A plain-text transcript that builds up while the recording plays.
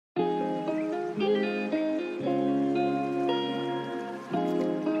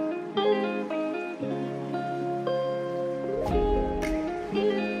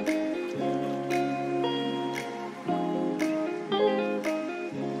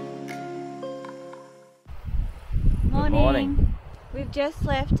Morning. We've just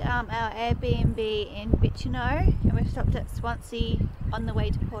left our Airbnb in Bicheno and we've stopped at Swansea on the way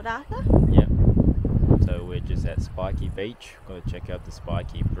to Port Arthur. Yep. So we're just at Spiky Beach. Got to check out the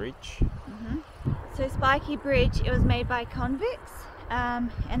Spiky Bridge. So Spiky Bridge, it was made by convicts and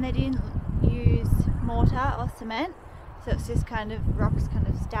they didn't use mortar or cement. So it's just kind of rocks kind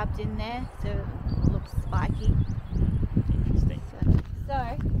of stabbed in there, so it looks spiky. Interesting.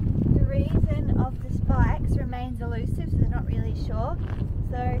 So the reason of the spikes remains elusive, so they're not really sure.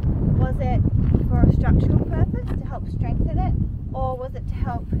 So was it for a structural purpose to help strengthen it, or was it to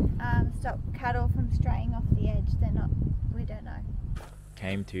help stop cattle from straying off the edge? We don't know.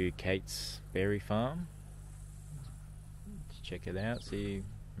 Came to Kate's berry farm. Let's check it out. See,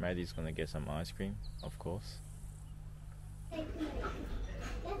 Maddie's gonna get some ice cream, of course.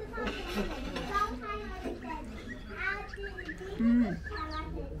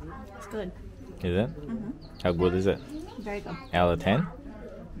 It's good. Is it? How good is it? Very good. Out of 10?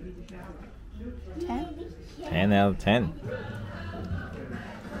 10? 10 out of 10.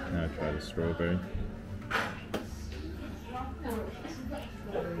 I'll try the strawberry.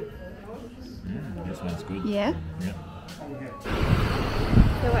 This one's good. Yeah. Yep.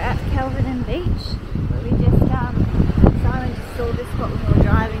 So we're at Kelvin Beach. We just Simon just saw this spot when we were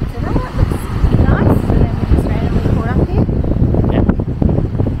driving, so that looks nice. So then we just randomly caught up here.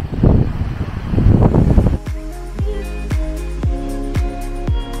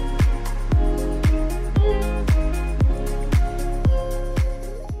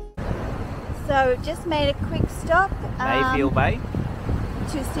 So we've just made a quick stop Mayfield Bay.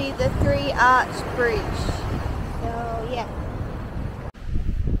 to see the 3-arch bridge. So yeah.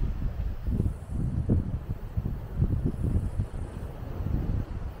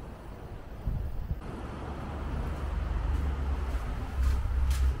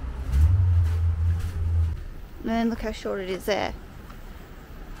 And then look how short it is there.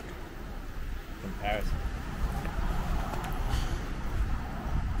 Comparison.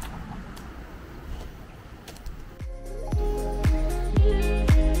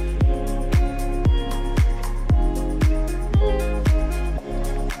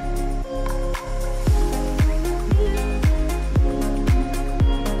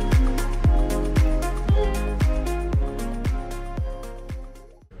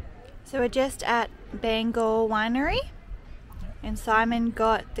 So we're just at Bengal Winery and Simon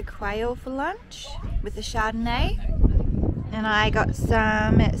got the quail for lunch with the Chardonnay and I got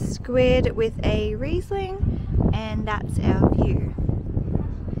some squid with a Riesling, and that's our view.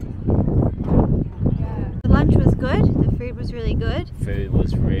 The lunch was good, the food was really good. Food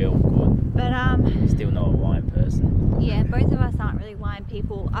was real good. But Still not a wine person. yeah, both of us aren't really wine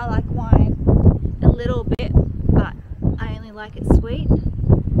people. I like wine a little bit, but I only like it sweet.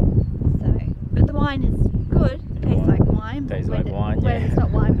 But the wine is good. It tastes like wine. Tastes like wine, when yeah. it's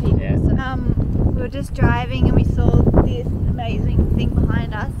not wine people. Yeah. So, we were just driving and we saw this amazing thing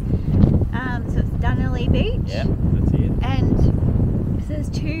behind us. So it's Dunnely Beach. Yeah, that's it. And so there's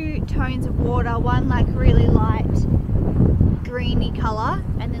two tones of water. One like really light greeny colour,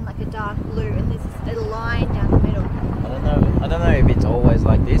 and then like a dark blue. And there's a line down the middle. I don't know if it's always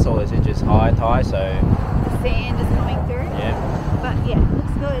like this or is it just high tide, so The sand is coming through. yeah. But yeah, it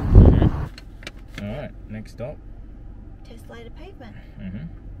looks good. Alright, next stop. Tessellated Pavement.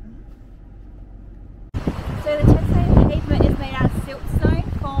 So So the Tessellated Pavement is made out of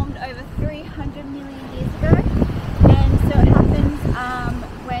siltstone, formed over 300 million years ago, and so it happens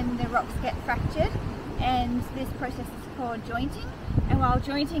when the rocks get fractured, and this process is called jointing. And while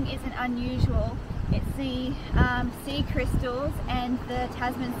jointing isn't unusual, it's the sea crystals and the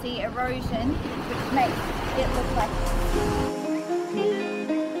Tasman Sea erosion which makes it look like this.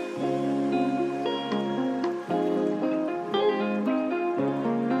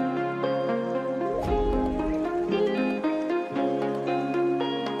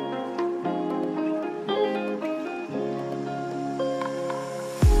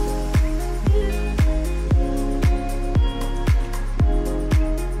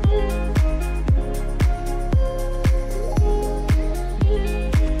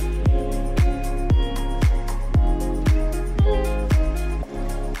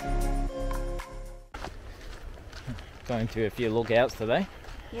 going to a few lookouts today.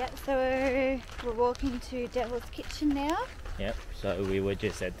 Yep, so we're walking to Devil's Kitchen now. Yep, so we were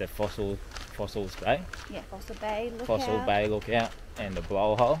just at the Fossils Bay. Yeah, Fossil Bay lookout. Fossil Bay lookout and the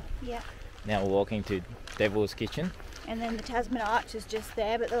blowhole. Yeah. Now we're walking to Devil's Kitchen. And then the Tasman Arch is just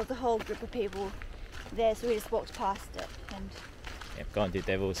there, but there was a whole group of people there, so we just walked past it. And Yep, going to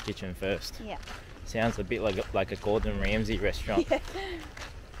Devil's Kitchen first. yeah. Sounds a bit like a Gordon Ramsay restaurant. Yeah.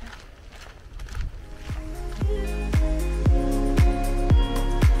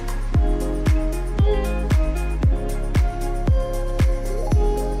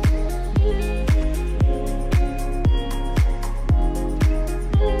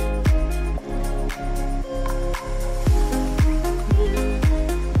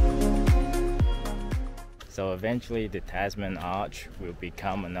 eventually the Tasman Arch will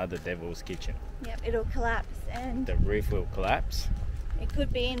become another devil's kitchen. Yep, it'll collapse, and The roof will collapse, it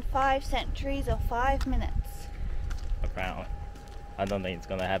could be in 5 centuries or 5 minutes. apparently. I don't think it's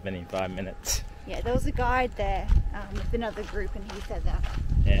gonna happen in 5 minutes. Yeah, there was a guide there with another group, and he said that.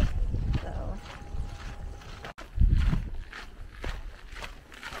 Yeah. So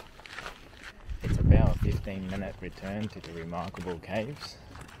It's about a 15-minute return to the Remarkable Caves.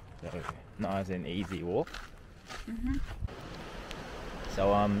 So nice and easy walk.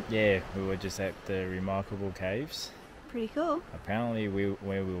 So yeah, we were just at the Remarkable Caves. pretty cool. Apparently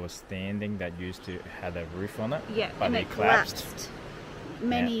where we were standing, that used to have a roof on it. Yeah, but and it collapsed.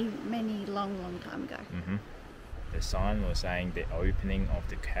 many long time ago. The sign was saying the opening of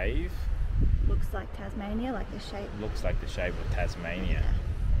the cave Looks like Tasmania, like the shape. looks like the shape of Tasmania.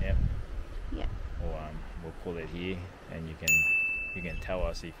 Yep. Yeah. Or we'll pull it here, and you can tell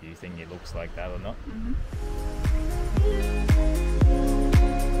us if you think it looks like that or not.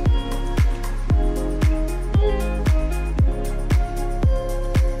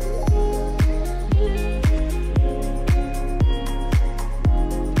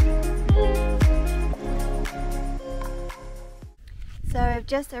 So we've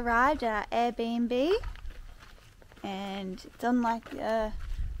just arrived at our Airbnb, and it's on like a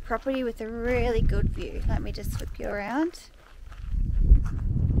property with a really good view. Let me just flip you around.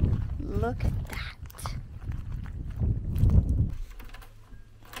 Look at that.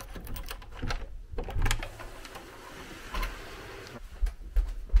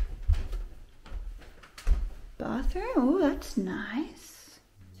 Bathroom, oh that's nice.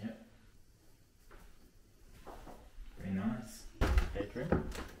 Yep. Very nice. Bedroom.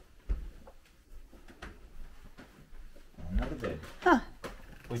 Another bed. Huh.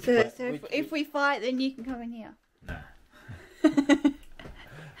 Which So, bed- if we fight, then you can come in here. Nah.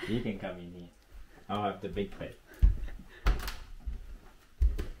 You can come in here. I'll have the big bed.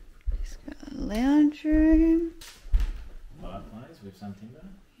 Just got a lounge room. Fireplace with some timber.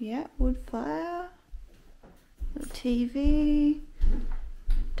 Yeah, wood fire. Little TV.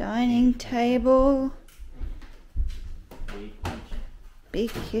 Dining table. Big kitchen.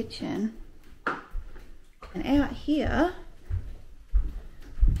 Big kitchen. And out here,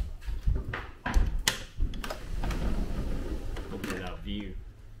 Look at our view.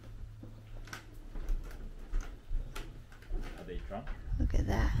 Are they drunk? look at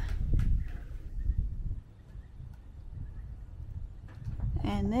that.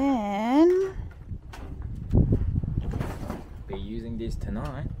 And then, Be using this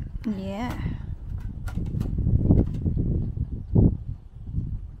tonight. yeah.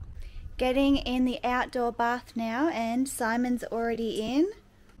 Getting in the outdoor bath now, and Simon's already in.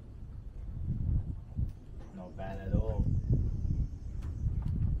 Not bad at all.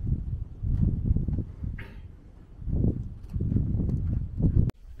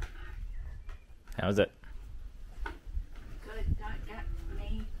 How's it? Good, don't get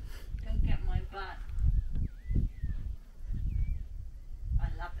me, don't get my butt. I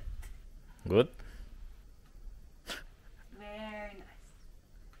love it. Good? Very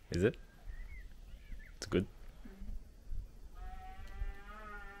nice. Is it?